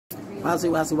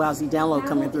Wowsy, wowsy, wowsy. Download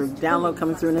coming through. Download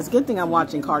coming through. And it's a good thing I'm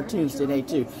watching cartoons today,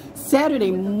 too. Saturday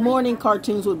morning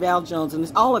cartoons with Val Jones. And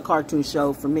it's all a cartoon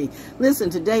show for me. Listen,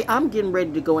 today I'm getting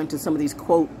ready to go into some of these,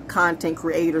 quote, content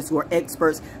creators who are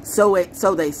experts. So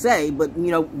they say. But, you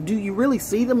know, do you really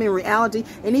see them in reality?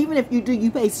 And even if you do,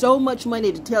 you pay so much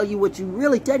money to tell you what you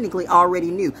really technically already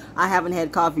knew. I haven't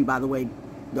had coffee, by the way,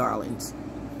 darlings.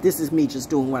 This is me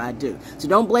just doing what I do. So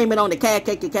don't blame it on the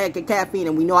caffeine.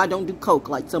 And we know I don't do coke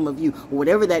like some of you. Or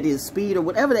whatever that is, speed or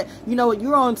whatever that. You know what,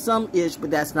 you're on some ish,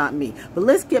 but that's not me. But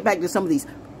let's get back to some of these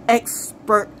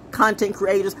expert content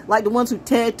creators. Like the ones who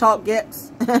TED Talk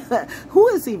gets. Who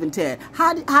is even TED?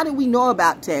 How did we know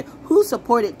about TED? Who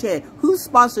supported TED? Who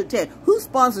sponsored TED? Who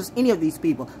sponsors any of these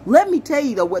people? Let me tell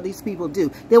you though what these people do.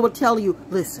 They will tell you,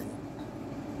 listen.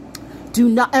 Do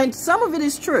not, and some of it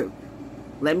is true.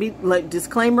 Let me,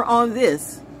 disclaimer on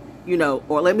this, you know,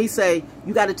 or let me say,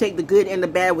 you got to take the good and the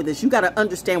bad with this. You got to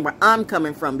understand where I'm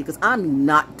coming from because I'm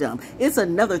not dumb. It's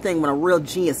another thing when a real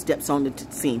genius steps on the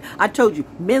scene. I told you,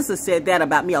 Mensa said that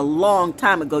about me a long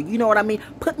time ago. You know what I mean?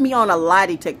 Put me on a lie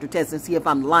detector test and see if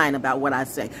I'm lying about what I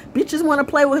say. Bitches want to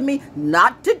play with me?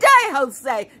 Not today,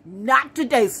 Jose. Not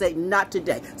today, Satan. Not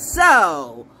today.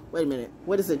 So, wait a minute.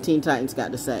 What is it Teen Titans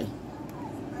got to say?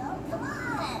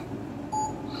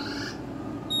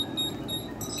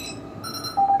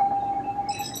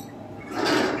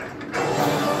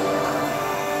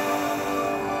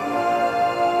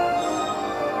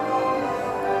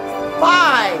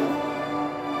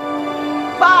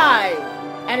 5.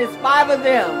 And it's 5 of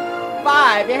them.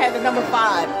 5. They had the number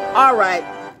 5. All right.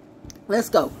 Let's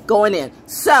go. Going in.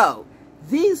 So,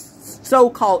 these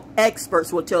so-called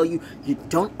experts will tell you, you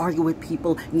don't argue with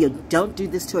people, and you don't do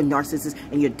this to a narcissist,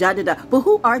 and you da-da-da. But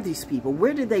who are these people?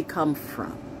 Where did they come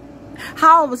from?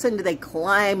 How all of a sudden do they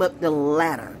climb up the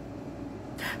ladder?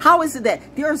 How is it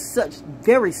that there are such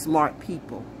very smart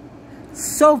people?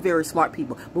 So very smart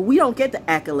people, but we don't get the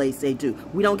accolades they do.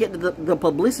 We don't get the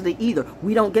publicity either.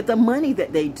 We don't get the money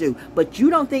that they do. But you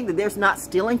don't think that there's not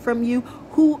stealing from you?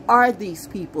 Who are these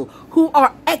people? Who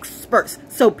are experts?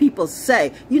 So people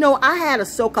say. You know, I had a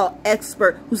so-called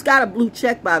expert who's got a blue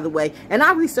check, by the way, and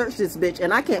I researched this bitch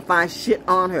and I can't find shit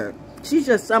on her. She's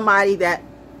just somebody that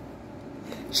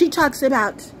she talks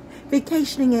about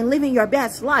vacationing and living your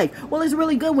best life. Well, it's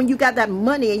really good when you got that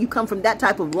money and you come from that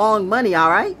type of long money, all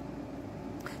right?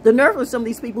 The nerve of some of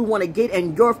these people who want to get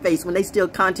in your face when they steal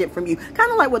content from you.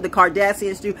 Kind of like what the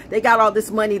Kardashians do. They got all this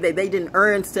money that they didn't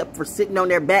earn except for sitting on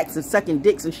their backs and sucking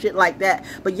dicks and shit like that.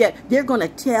 But yet they're going to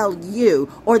tell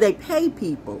you, or they pay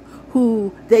people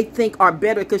who they think are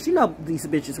better, because you know these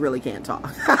bitches really can't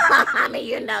talk. I mean,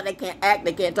 you know, they can't act,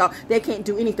 they can't talk, they can't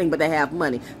do anything, but they have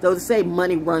money. Though they say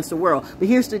money runs the world. But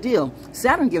here's the deal.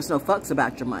 Saturn gives no fucks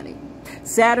about your money.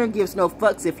 Saturn gives no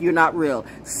fucks if you're not real.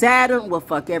 Saturn will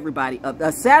fuck everybody up.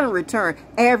 A Saturn return,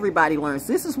 everybody learns.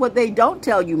 This is what they don't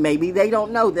tell you, maybe. They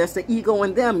don't know. There's the ego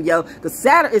in them, yo. Because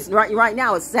Saturn is right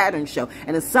now a Saturn show.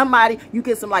 And if somebody, you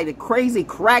get some like the crazy,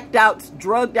 cracked out,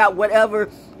 drugged out, whatever,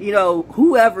 you know,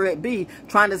 whoever it be,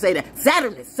 trying to say that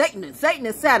Saturn is Satan and Satan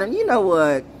is Saturn. You know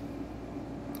what?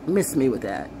 Miss me with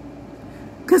that.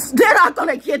 Because they're not going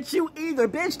to get you either,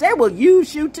 bitch. They will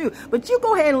use you too. But you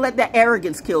go ahead and let that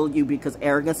arrogance kill you, because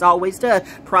arrogance always does.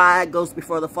 Pride goes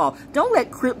before the fall. Don't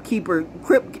let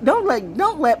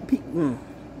don't let people,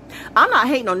 I'm not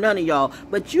hating on none of y'all.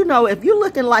 But you know, if you're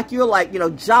looking like you're like, you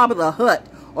know, Jabba the Hutt,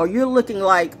 or you're looking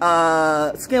like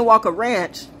Skinwalker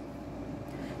Ranch,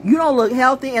 you don't look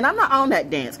healthy. And I'm not on that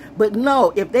dance. But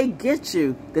no, if they get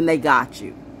you, then they got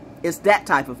you. It's that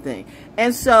type of thing.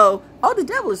 And so, oh, the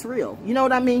devil is real. You know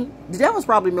what I mean? The devil's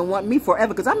probably been wanting me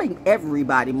forever, because I make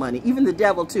everybody money, even the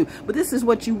devil too. But this is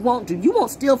what you won't do. You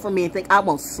won't steal from me and think I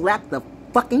won't slap the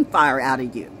fucking fire out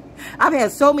of you. I've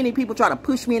had so many people try to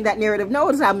push me in that narrative.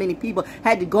 Notice how many people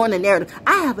had to go in the narrative.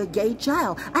 I have a gay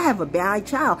child. I have a bi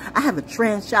child. I have a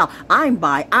trans child. I'm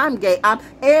bi. I'm gay. I'm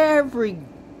every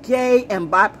gay and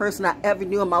bi person I ever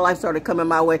knew in my life started coming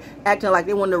my way, acting like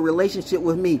they wanted a relationship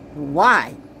with me.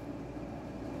 Why?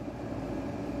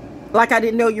 Like I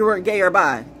didn't know you weren't gay or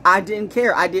bi. I didn't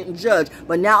care. I didn't judge.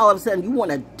 But now all of a sudden you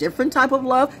want a different type of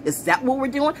love? Is that what we're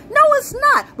doing? No, it's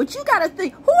not. But you got to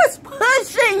think, who is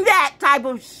pushing that type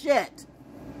of shit?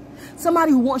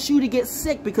 Somebody who wants you to get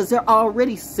sick because they're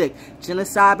already sick.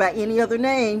 Genocide by any other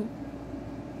name.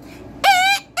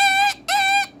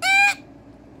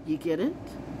 You get it?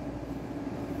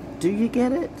 Do you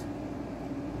get it?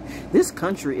 This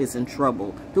country is in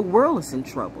trouble. The world is in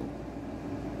trouble.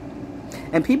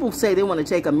 And people say they want to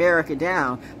take America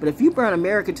down. But if you burn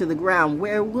America to the ground,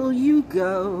 where will you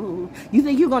go? You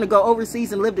think you're going to go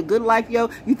overseas and live the good life, yo?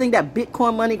 You think that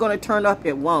Bitcoin money going to turn up?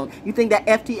 It won't. You think that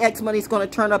FTX money is going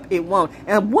to turn up? It won't.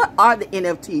 And what are the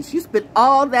NFTs? You spent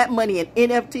all that money in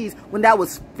NFTs when that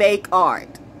was fake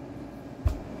art.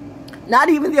 Not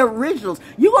even the originals.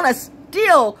 You're going to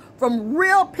steal from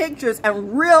real pictures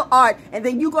and real art, and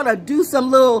then you're going to do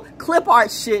some little clip art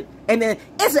shit, and then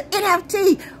it's an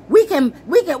NFT. We're going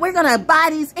to buy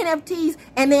these NFTs,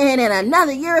 and then in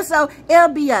another year or so, it'll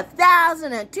be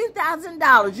 $1,000 and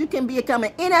 $2,000. You can become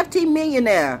an NFT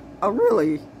millionaire. Oh,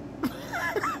 really?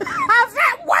 How's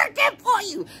that working for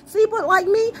you? See, but like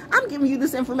me, I'm giving you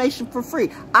this information for free.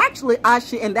 Actually, I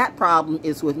should, and that problem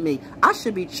is with me. I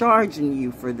should be charging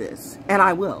you for this, and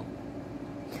I will.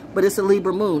 But it's a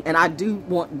Libra moon, and I do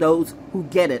want those who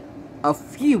get it, a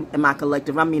few in my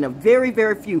collective, I mean a very,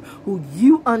 very few, who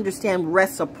you understand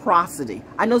reciprocity.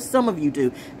 I know some of you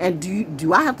do. And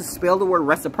do I have to spell the word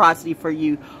reciprocity for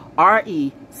you? R-E-C-I-P-R-O-C-I-T-Y.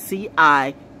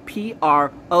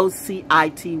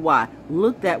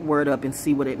 Look that word up and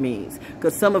see what it means,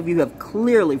 because some of you have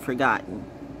clearly forgotten.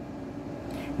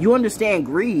 You understand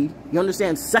greed, you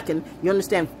understand sucking, you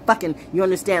understand fucking, you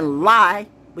understand lie,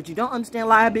 but you don't understand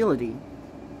liability.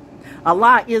 A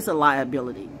lie is a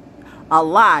liability. A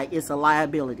lie is a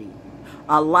liability.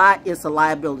 A lie is a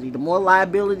liability. The more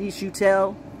liabilities you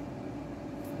tell,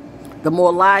 the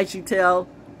more lies you tell,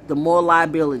 the more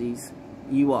liabilities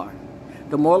you are.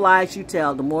 The more lies you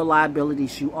tell, the more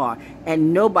liabilities you are.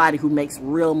 And nobody who makes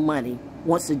real money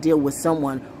wants to deal with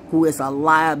someone who is a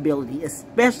liability,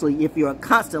 especially if you're a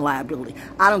constant liability.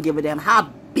 I don't give a damn how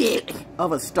big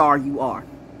of a star you are,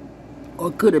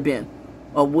 or could have been,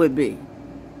 or would be.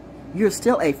 You're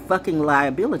still a fucking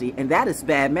liability, and that is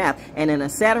bad math. And in a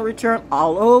Saturn return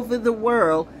all over the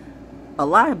world, a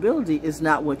liability is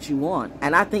not what you want.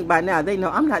 And I think by now they know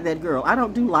I'm not that girl. I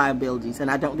don't do liabilities, and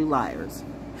I don't do liars.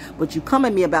 But you come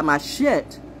at me about my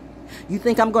shit. You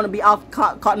think I'm going to be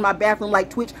caught in my bathroom like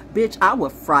Twitch? Bitch, I will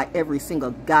fry every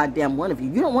single goddamn one of you.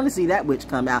 You don't want to see that witch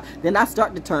come out. Then I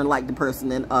start to turn like the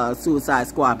person in Suicide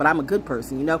Squad. But I'm a good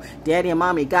person, you know. Daddy and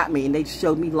mommy got me, and they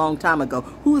showed me a long time ago.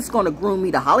 Who is going to groom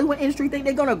me? The Hollywood industry think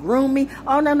they're going to groom me?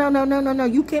 Oh, no, no, no, no, no, no.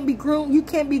 You can't be groomed. You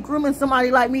can't be grooming somebody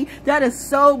like me. That is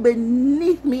so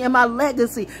beneath me and my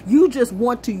legacy. You just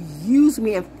want to use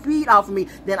me and feed off of me.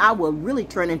 Then I will really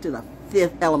turn into the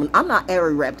fifth element. I'm not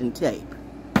airy wrapped in tape.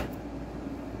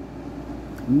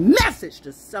 Message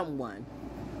to someone.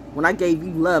 When I gave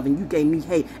you love and you gave me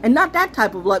hate, and not that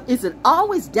type of love. Is it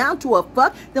always down to a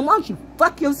fuck? Then why don't you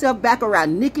fuck yourself back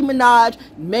around Nicki Minaj,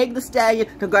 Meg the Stallion,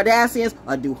 the Kardashians,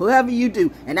 or do whoever you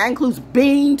do, and that includes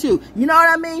Bean too. You know what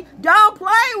I mean? Don't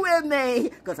play with me,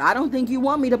 because I don't think you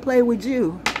want me to play with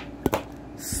you.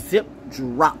 Sip,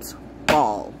 drops,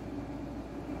 fall.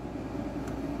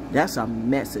 That's a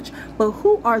message. But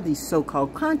who are these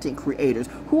so-called content creators?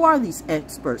 Who are these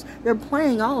experts? They're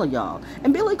playing all of y'all.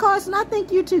 And Billy Carson, I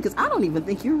think you too, because I don't even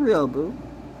think you're real, boo.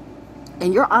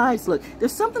 And your eyes, look,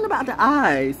 there's something about the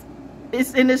eyes.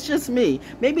 It's just me.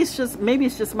 Maybe it's just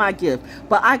my gift.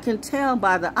 But I can tell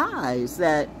by the eyes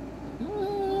that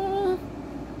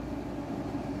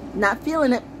not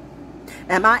feeling it.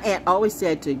 And my aunt always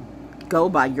said to go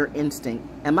by your instinct.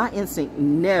 And my instinct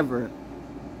never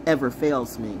ever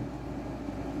fails me.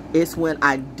 It's when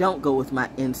I don't go with my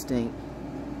instinct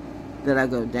that I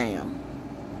go, damn.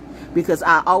 Because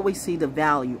I always see the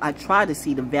value. I try to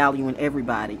see the value in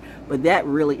everybody. But that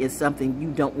really is something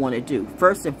you don't want to do.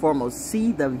 First and foremost,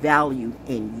 see the value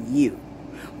in you.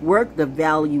 Work the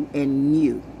value in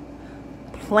you.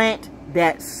 Plant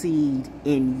that seed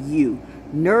in you.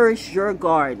 Nourish your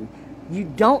garden. You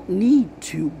don't need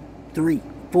 2, 3,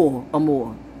 4 or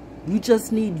more. You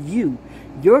just need you.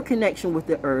 Your connection with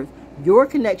the earth, your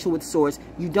connection with source.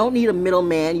 You don't need a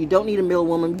middleman. You don't need a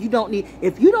middlewoman. You don't need,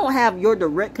 if you don't have your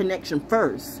direct connection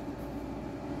first,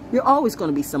 you're always going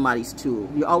to be somebody's tool.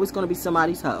 You're always going to be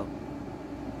somebody's hoe.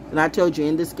 And I told you,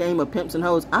 in this game of pimps and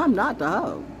hoes, I'm not the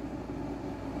hoe.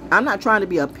 I'm not trying to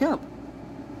be a pimp.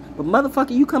 But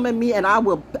motherfucker, you come at me and I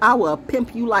will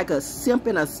pimp you like a simp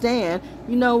in a stand.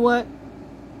 You know what?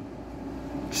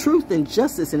 Truth and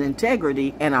justice and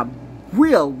integrity and a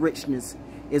real richness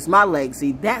is my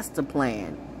legacy. That's the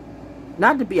plan.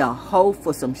 Not to be a hoe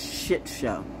for some shit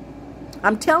show.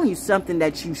 I'm telling you something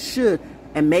that you should,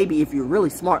 and maybe if you're really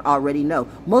smart, already know.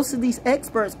 Most of these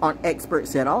experts aren't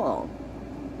experts at all.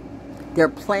 They're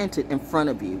planted in front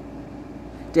of you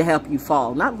to help you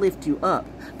fall, not lift you up.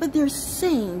 But they're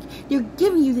saying, they're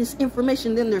giving you this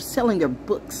information, then they're selling their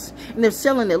books. And they're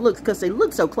selling their looks because they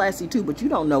look so classy too, but you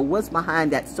don't know what's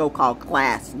behind that so-called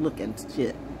class looking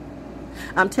shit.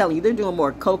 I'm telling you, they're doing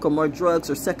more coke or more drugs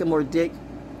or sucking more dick,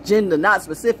 gender not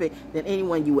specific, than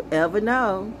anyone you would ever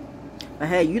know. But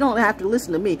hey, you don't have to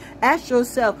listen to me. Ask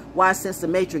yourself why since the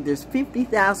Matrix there's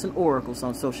 50,000 oracles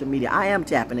on social media. I am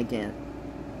tapping again.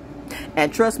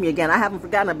 And trust me again, I haven't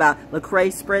forgotten about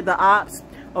Lecrae spread the ops.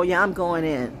 Oh yeah, I'm going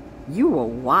in. You were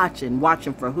watching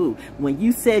for who? When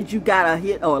you said you got a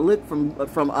hit or a look from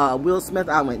Will Smith,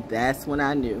 I went, that's when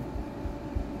I knew.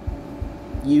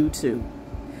 You too.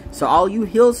 So all you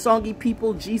Hillsongy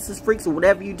people, Jesus freaks, or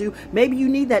whatever you do, maybe you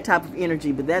need that type of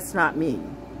energy, but that's not me.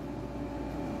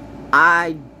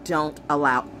 I don't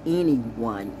allow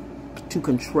anyone to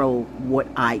control what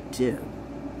I do,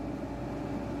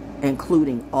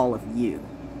 including all of you.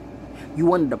 You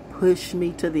wanted to push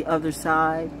me to the other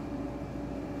side?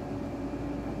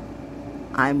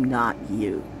 I'm not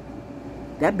you.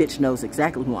 That bitch knows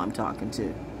exactly who I'm talking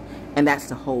to. And that's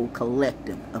the whole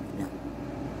collective of them.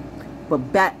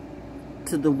 But back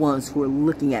to the ones who are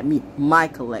looking at me, my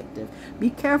collective. Be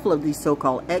careful of these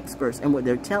so-called experts and what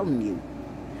they're telling you.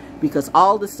 Because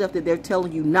all the stuff that they're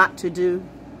telling you not to do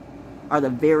are the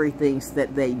very things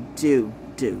that they do.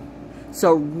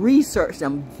 So research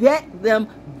them, vet them,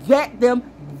 and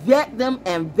vet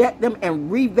them,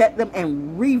 and re-vet them,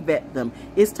 and re-vet them.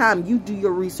 It's time you do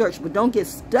your research, but don't get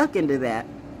stuck into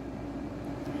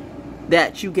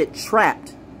that you get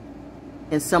trapped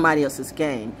in somebody else's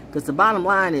game. Because the bottom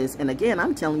line is, and again,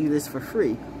 I'm telling you this for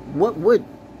free, what would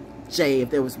Jay, if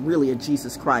there was really a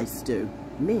Jesus Christ, do?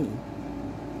 Me.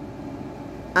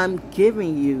 I'm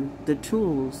giving you the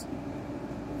tools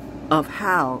of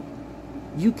how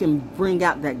you can bring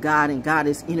out that God and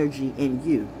Goddess energy in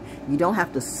you. You don't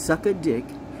have to suck a dick.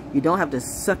 You don't have to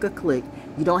suck a click.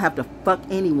 You don't have to fuck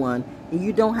anyone. And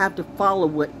you don't have to follow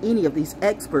what any of these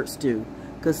experts do.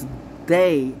 Because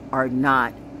they are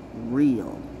not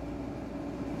real.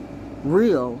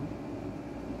 Real?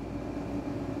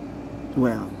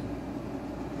 Well,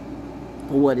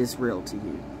 what is real to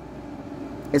you?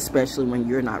 Especially when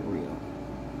you're not real.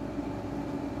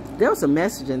 There was a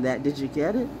message in that. Did you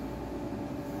get it?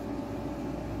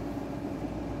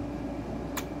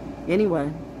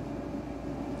 Anyway,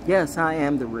 yes, I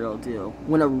am the real deal.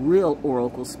 When a real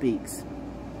oracle speaks,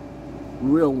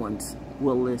 real ones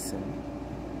will listen.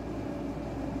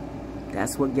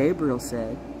 That's what Gabriel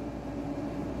said.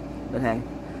 But hey,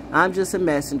 I'm just a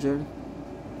messenger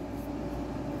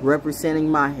representing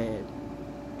my head.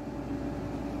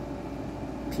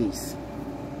 Peace.